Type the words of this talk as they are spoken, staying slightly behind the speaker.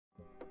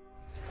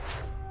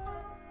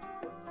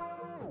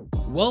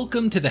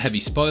Welcome to the Heavy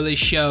Spoilers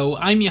Show.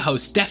 I'm your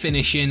host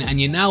Deffinition, and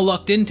you're now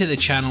locked into the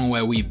channel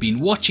where we've been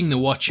watching The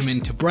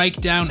Watchmen to break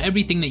down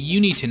everything that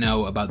you need to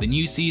know about the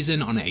new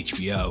season on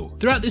HBO.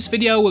 Throughout this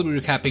video we'll be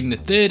recapping the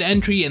third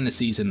entry in the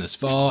season thus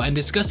far and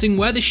discussing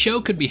where the show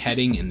could be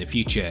heading in the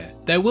future.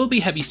 There will be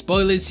heavy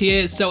spoilers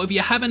here, so if you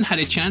haven't had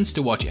a chance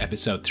to watch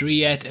episode 3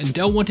 yet and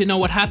don't want to know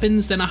what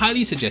happens, then I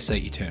highly suggest that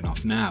you turn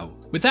off now.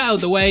 With that out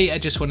of the way, I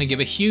just want to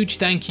give a huge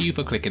thank you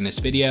for clicking this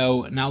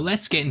video. Now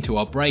let's get into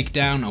our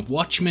breakdown of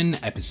Watchmen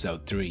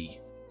episode 3.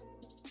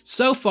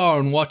 So far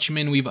on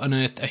Watchmen, we've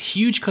unearthed a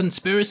huge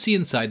conspiracy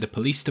inside the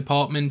police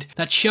department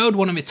that showed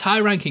one of its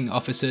high-ranking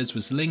officers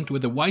was linked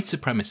with a white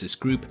supremacist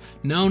group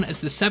known as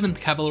the 7th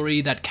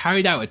Cavalry that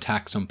carried out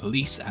attacks on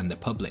police and the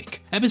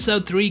public.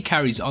 Episode 3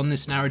 carries on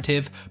this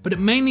narrative, but it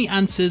mainly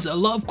answers a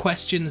lot of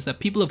questions that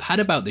people have had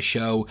about the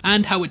show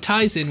and how it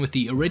ties in with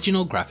the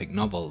original graphic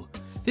novel.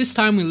 This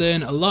time we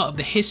learn a lot of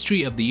the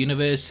history of the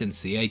universe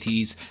since the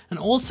 80s and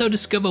also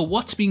discover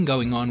what's been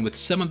going on with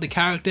some of the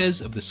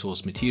characters of the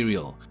source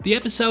material. The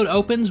episode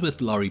opens with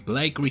Laurie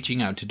Blake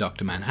reaching out to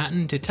Dr.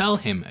 Manhattan to tell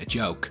him a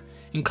joke.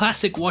 In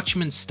classic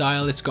Watchmen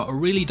style, it's got a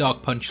really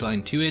dark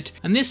punchline to it,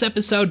 and this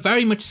episode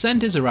very much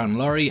centers around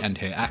Laurie and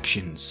her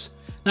actions.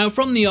 Now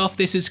from the off,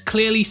 this is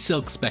clearly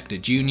Silk Spectre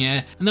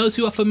Jr., and those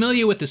who are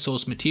familiar with the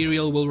source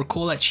material will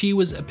recall that she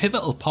was a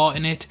pivotal part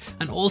in it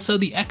and also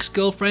the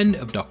ex-girlfriend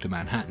of Dr.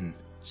 Manhattan.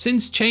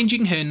 Since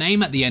changing her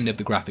name at the end of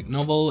the graphic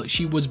novel,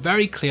 she was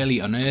very clearly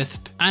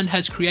unearthed and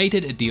has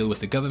created a deal with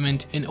the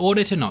government in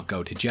order to not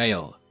go to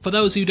jail. For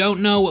those who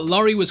don't know,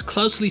 Laurie was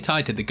closely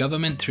tied to the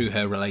government through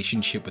her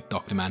relationship with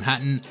Dr.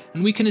 Manhattan,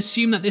 and we can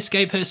assume that this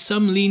gave her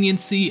some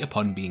leniency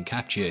upon being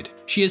captured.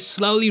 She has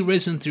slowly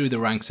risen through the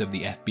ranks of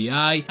the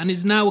FBI and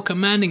is now a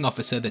commanding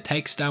officer that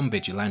takes down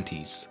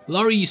vigilantes.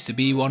 Laurie used to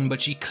be one,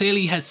 but she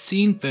clearly has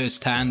seen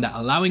firsthand that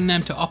allowing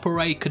them to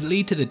operate could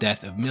lead to the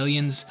death of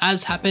millions,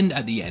 as happened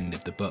at the end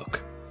of the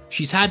book.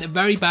 She's had a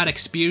very bad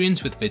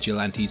experience with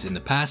vigilantes in the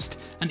past,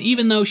 and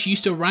even though she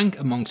used to rank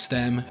amongst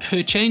them,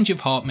 her change of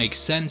heart makes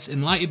sense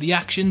in light of the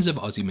actions of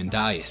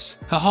Ozymandias.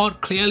 Her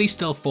heart clearly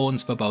still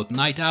fawns for both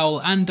Night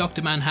Owl and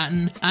Dr.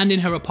 Manhattan, and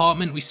in her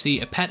apartment we see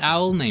a pet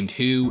owl named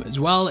Who, as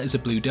well as a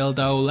blue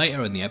dildo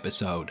later in the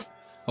episode.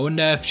 I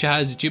wonder if she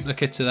has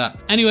duplicates of that.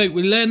 Anyway,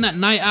 we learn that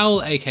Night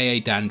Owl aka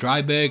Dan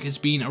Dryberg has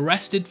been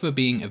arrested for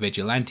being a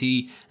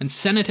vigilante, and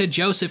Senator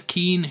Joseph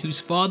Keene, whose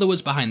father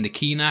was behind the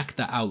Keene Act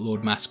that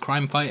outlawed mass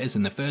crime fighters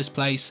in the first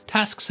place,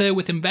 tasks her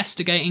with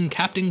investigating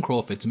Captain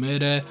Crawford's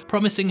murder,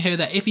 promising her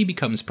that if he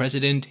becomes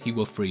president, he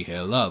will free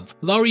her love.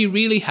 Laurie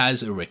really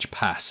has a rich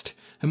past.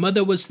 Her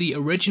mother was the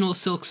original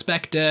Silk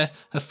Spectre,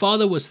 her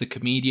father was the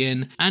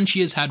comedian, and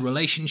she has had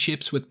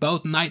relationships with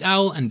both Night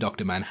Owl and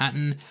Dr.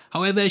 Manhattan.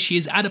 However, she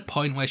is at a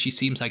point where she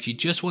seems like she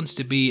just wants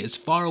to be as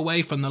far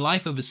away from the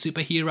life of a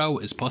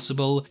superhero as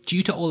possible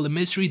due to all the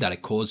misery that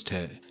it caused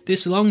her.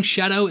 This long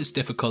shadow is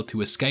difficult to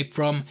escape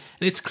from, and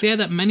it's clear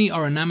that many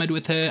are enamored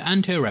with her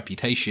and her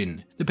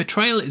reputation. The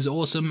portrayal is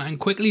awesome, and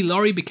quickly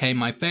Laurie became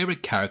my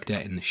favourite character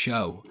in the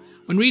show.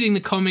 When reading the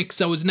comics,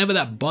 I was never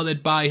that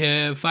bothered by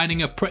her, finding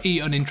her pretty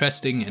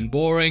uninteresting and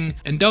boring,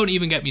 and don't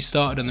even get me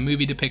started on the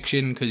movie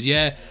depiction, cause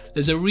yeah,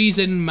 there's a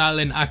reason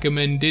Malin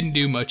Ackerman didn't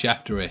do much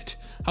after it.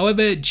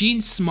 However,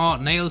 Jean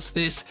Smart nails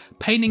this,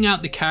 painting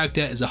out the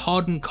character as a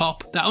hardened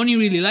cop that only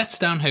really lets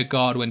down her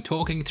guard when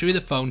talking through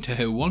the phone to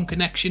her one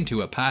connection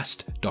to her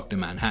past, Dr.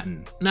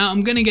 Manhattan. Now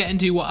I'm gonna get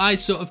into what I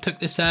sort of took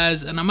this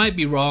as, and I might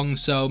be wrong,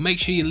 so make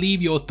sure you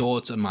leave your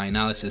thoughts on my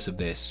analysis of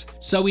this.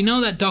 So we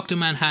know that Dr.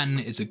 Manhattan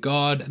is a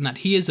god and that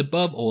he is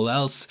above all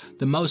else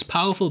the most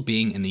powerful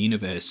being in the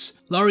universe.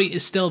 Laurie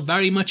is still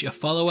very much a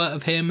follower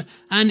of him,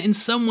 and in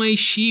some ways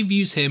she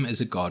views him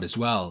as a god as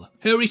well.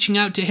 Her reaching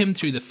out to him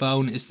through the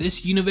phone is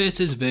this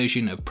universe's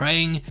version of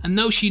praying, and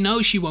though she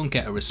knows she won't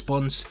get a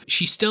response,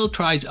 she still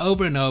tries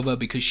over and over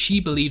because she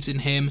believes in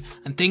him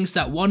and thinks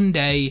that one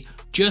day,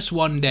 just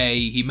one day,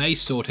 he may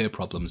sort her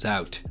problems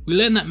out. We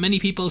learn that many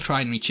people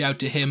try and reach out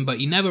to him, but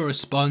he never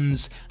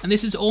responds, and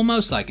this is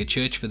almost like a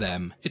church for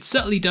them. It's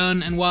subtly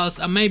done, and whilst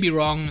I may be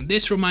wrong,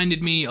 this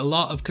reminded me a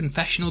lot of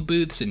confessional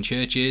booths in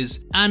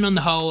churches, and on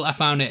the whole, I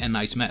found it a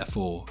nice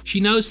metaphor.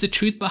 She knows the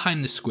truth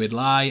behind the squid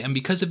lie, and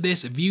because of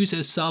this, views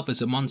herself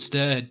as a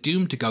monster,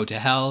 doomed to go to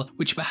hell,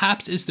 which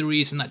perhaps is the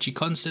reason that she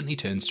constantly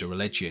turns to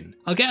religion.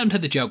 I'll get onto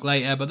the joke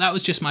later, but that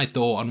was just my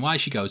thought on why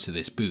she goes to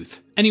this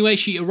booth. Anyway,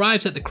 she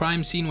arrives at the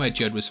crime scene where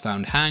Judd was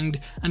found hanged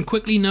and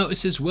quickly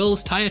notices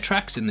Will's tyre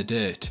tracks in the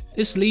dirt.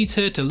 This leads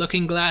her to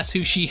Looking Glass,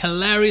 who she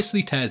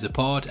hilariously tears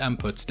apart and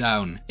puts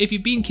down. If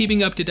you've been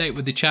keeping up to date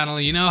with the channel,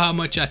 you know how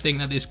much I think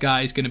that this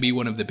guy is going to be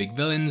one of the big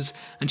villains,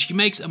 and she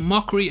makes a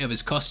mockery of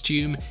his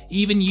costume,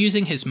 even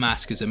using his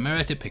mask as a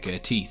mirror to pick her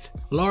teeth.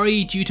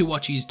 Laurie, due to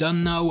what she's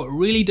done though,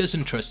 really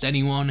doesn't trust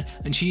anyone,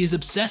 and she is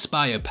obsessed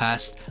by her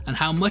past and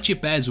how much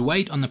it bears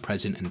weight on the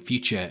present and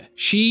future.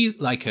 She,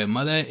 like her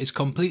mother, is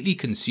completely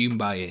consumed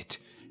by it.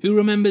 Who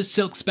remembers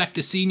Silk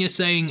Spectre Sr.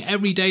 saying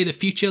every day the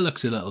future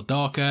looks a little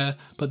darker,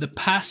 but the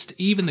past,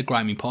 even the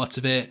grimy parts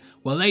of it,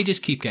 well, they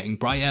just keep getting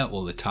brighter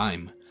all the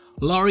time.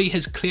 Laurie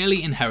has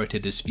clearly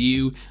inherited this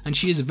view, and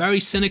she is very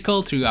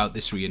cynical throughout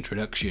this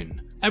reintroduction.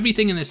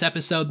 Everything in this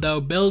episode though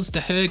builds to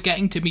her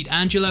getting to meet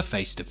Angela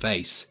face to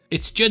face.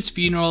 It's Judd's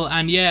funeral,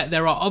 and yeah,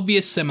 there are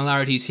obvious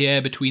similarities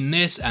here between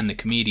this and the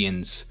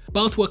comedians.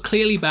 Both were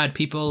clearly bad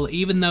people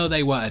even though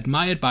they were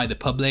admired by the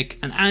public,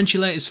 and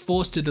Angela is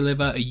forced to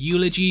deliver a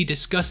eulogy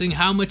discussing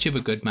how much of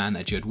a good man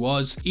that Judd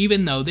was,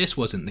 even though this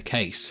wasn't the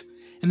case.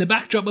 In the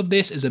backdrop of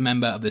this is a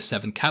member of the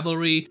 7th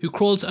Cavalry who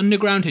crawls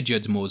underground to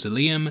Judd's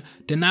mausoleum,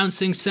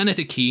 denouncing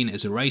Senator Keene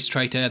as a race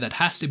traitor that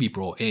has to be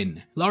brought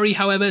in. Laurie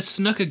however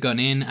snuck a gun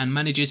in and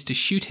manages to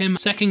shoot him,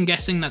 second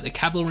guessing that the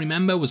cavalry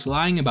member was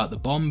lying about the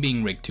bomb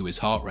being rigged to his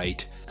heart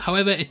rate.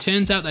 However, it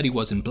turns out that he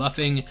wasn't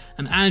bluffing,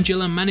 and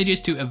Angela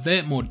manages to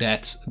avert more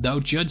deaths,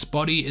 though Judd's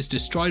body is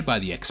destroyed by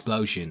the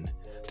explosion.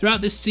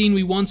 Throughout this scene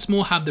we once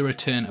more have the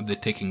return of the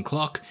ticking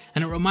clock,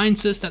 and it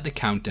reminds us that the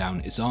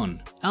countdown is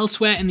on.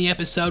 Elsewhere in the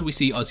episode we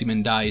see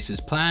Ozymandias'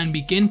 plan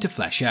begin to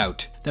flesh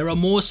out. There are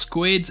more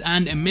squids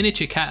and a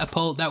miniature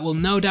catapult that will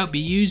no doubt be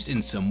used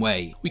in some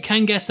way. We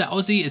can guess that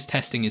Ozzy is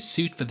testing his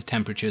suit for the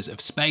temperatures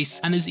of space,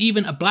 and there's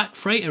even a black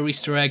freighter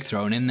Easter egg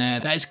thrown in there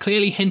that is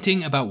clearly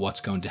hinting about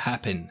what's going to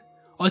happen.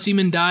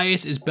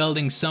 Ozymandias is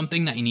building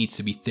something that he needs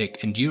to be thick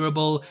and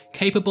durable,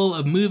 capable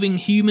of moving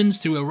humans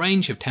through a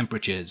range of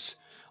temperatures.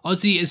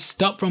 Ozzy is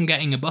stopped from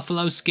getting a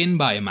buffalo skin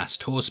by a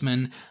masked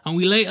horseman, and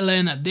we later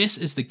learn that this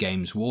is the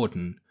game's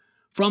warden.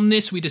 From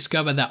this we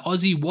discover that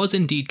Ozzy was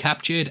indeed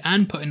captured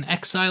and put in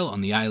exile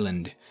on the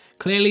island.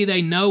 Clearly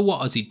they know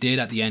what Ozzy did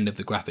at the end of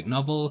the graphic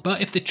novel,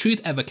 but if the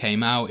truth ever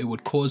came out it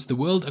would cause the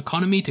world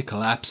economy to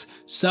collapse,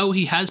 so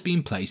he has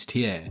been placed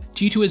here.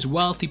 Due to his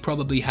wealth he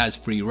probably has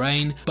free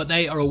reign, but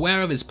they are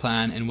aware of his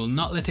plan and will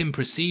not let him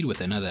proceed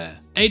with another.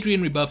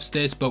 Adrian rebuffs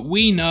this, but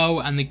we know,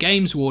 and the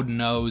game's warden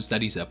knows,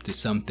 that he's up to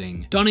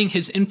something, donning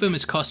his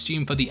infamous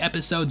costume for the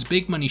episode's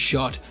big money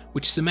shot,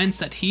 which cements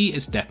that he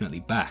is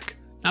definitely back.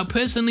 Now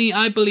personally,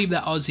 I believe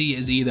that Ozzy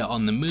is either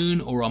on the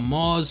moon or on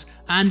Mars,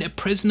 and a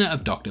prisoner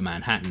of Dr.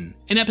 Manhattan.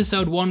 In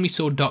episode 1 we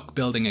saw Doc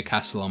building a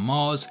castle on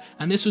Mars,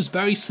 and this was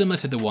very similar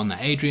to the one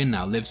that Adrian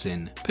now lives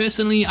in.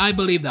 Personally, I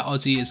believe that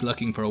Ozzy is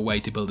looking for a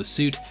way to build a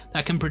suit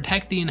that can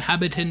protect the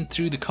inhabitant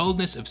through the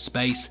coldness of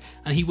space,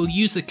 and he will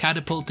use the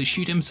catapult to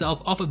shoot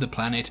himself off of the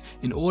planet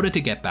in order to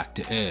get back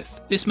to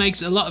Earth. This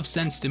makes a lot of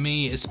sense to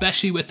me,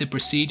 especially with the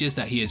procedures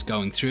that he is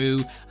going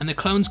through, and the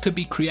clones could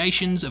be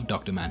creations of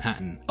Dr.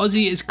 Manhattan.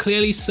 Ozzy is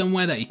clearly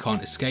somewhere that he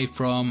can't escape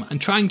from,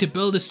 and trying to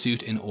build a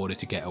suit in order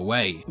to get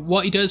away.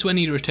 What he does when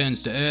he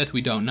returns to Earth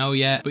we don't know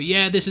yet, but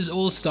yeah, this is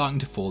all starting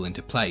to fall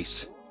into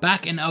place.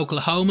 Back in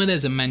Oklahoma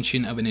there's a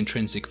mention of an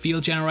intrinsic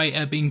field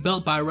generator being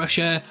built by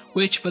Russia,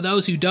 which for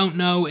those who don't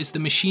know is the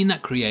machine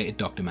that created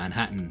Dr.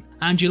 Manhattan.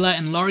 Angela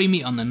and Laurie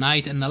meet on the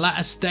night, and the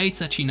latter states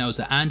that she knows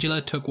that Angela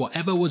took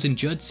whatever was in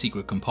Judd's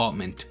secret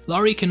compartment.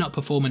 Laurie cannot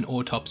perform an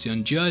autopsy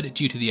on Judd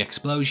due to the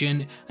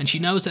explosion, and she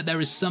knows that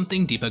there is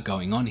something deeper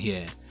going on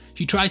here.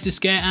 She tries to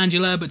scare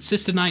Angela, but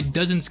Sister Night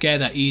doesn't scare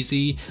that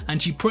easy,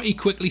 and she pretty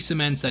quickly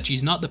cements that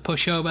she's not the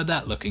pushover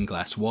that Looking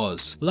Glass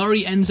was.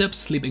 Laurie ends up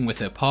sleeping with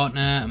her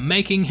partner,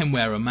 making him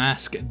wear a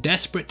mask,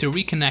 desperate to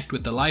reconnect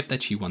with the life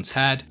that she once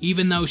had,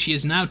 even though she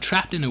is now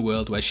trapped in a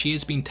world where she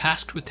has been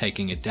tasked with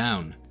taking it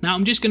down. Now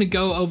I'm just going to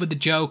go over the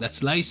joke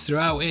that's laced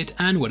throughout it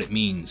and what it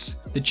means.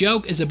 The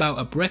joke is about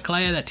a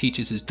bricklayer that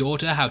teaches his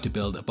daughter how to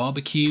build a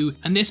barbecue,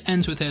 and this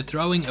ends with her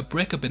throwing a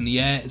brick up in the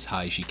air as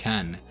high as she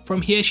can.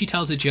 From here she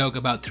tells a joke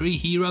about 3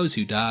 heroes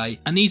who die,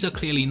 and these are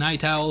clearly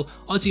Night Owl,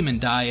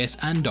 Ozymandias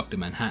and Dr.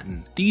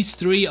 Manhattan. These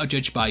 3 are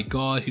judged by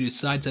God, who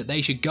decides that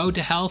they should go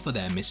to hell for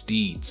their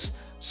misdeeds.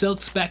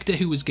 Silk Spectre,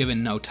 who was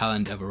given no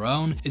talent of her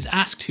own, is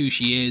asked who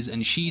she is,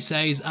 and she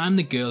says, "I'm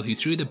the girl who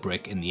threw the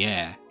brick in the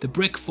air." The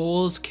brick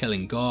falls,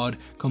 killing God,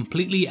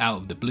 completely out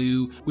of the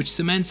blue, which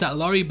cements that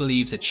Laurie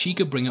believes that she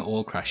could bring it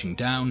all crashing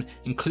down,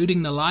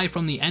 including the lie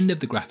from the end of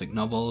the graphic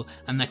novel,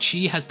 and that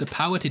she has the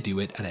power to do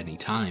it at any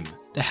time.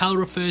 The hell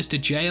refers to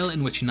jail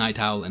in which Night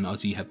Owl and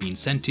Ozzy have been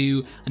sent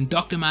to, and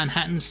Dr.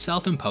 Manhattan's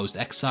self-imposed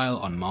exile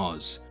on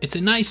Mars. It's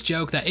a nice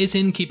joke that is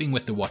in keeping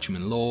with the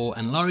Watchmen lore,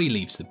 and Laurie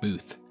leaves the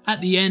booth. At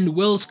the end,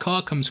 Will's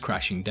car comes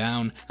crashing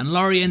down, and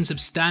Laurie ends up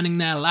standing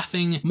there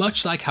laughing,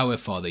 much like how her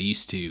father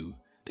used to.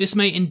 This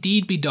may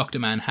indeed be Dr.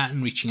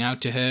 Manhattan reaching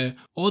out to her,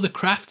 or the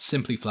craft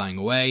simply flying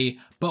away,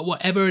 but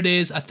whatever it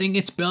is, I think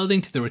it's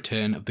building to the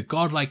return of the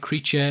godlike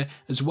creature,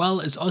 as well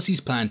as Ozzy's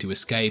plan to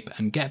escape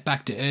and get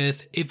back to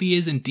Earth if he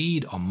is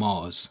indeed on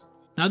Mars.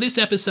 Now this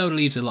episode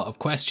leaves a lot of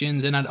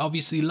questions, and I'd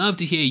obviously love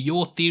to hear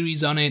your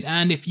theories on it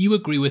and if you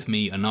agree with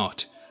me or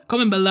not.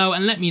 Comment below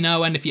and let me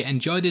know, and if you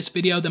enjoyed this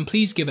video then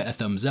please give it a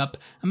thumbs up,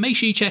 and make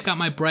sure you check out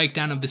my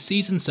breakdown of the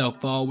season so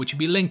far, which will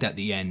be linked at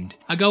the end.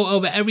 I go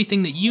over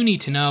everything that you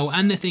need to know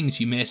and the things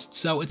you missed,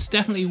 so it's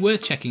definitely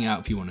worth checking out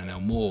if you want to know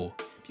more.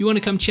 If you want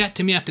to come chat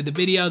to me after the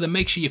video then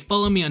make sure you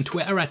follow me on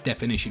Twitter at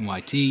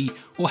DeffinitionYT,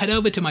 or head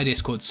over to my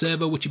Discord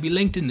server, which will be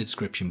linked in the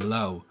description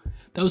below.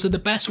 Those are the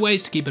best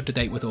ways to keep up to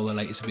date with all the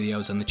latest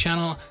videos on the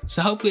channel,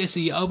 so hopefully I'll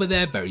see you over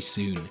there very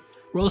soon.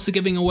 We're also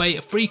giving away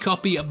a free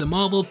copy of the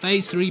Marvel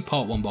Phase 3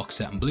 Part 1 box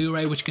set on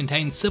Blu-ray, which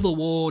contains Civil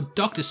War,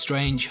 Doctor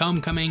Strange,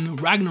 Homecoming,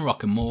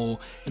 Ragnarok and more,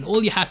 and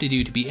all you have to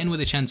do to be in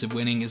with a chance of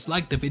winning is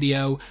like the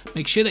video,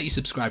 make sure that you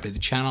subscribe to the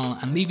channel,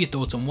 and leave your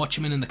thoughts on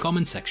Watchmen in the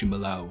comments section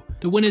below.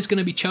 The winner is going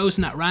to be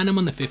chosen at random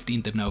on the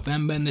 15th of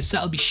November, and the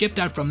set will be shipped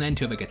out from then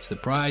to whoever gets the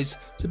prize,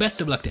 so best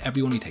of luck to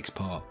everyone who takes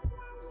part.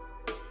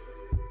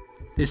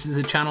 This is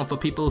a channel for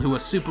people who are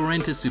super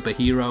into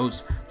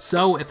superheroes,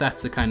 so if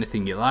that's the kind of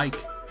thing you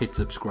like, hit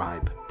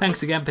subscribe.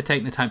 Thanks again for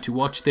taking the time to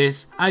watch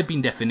this. I've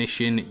been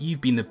Deffinition, you've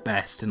been the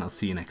best, and I'll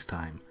see you next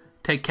time.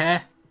 Take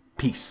care,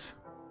 peace.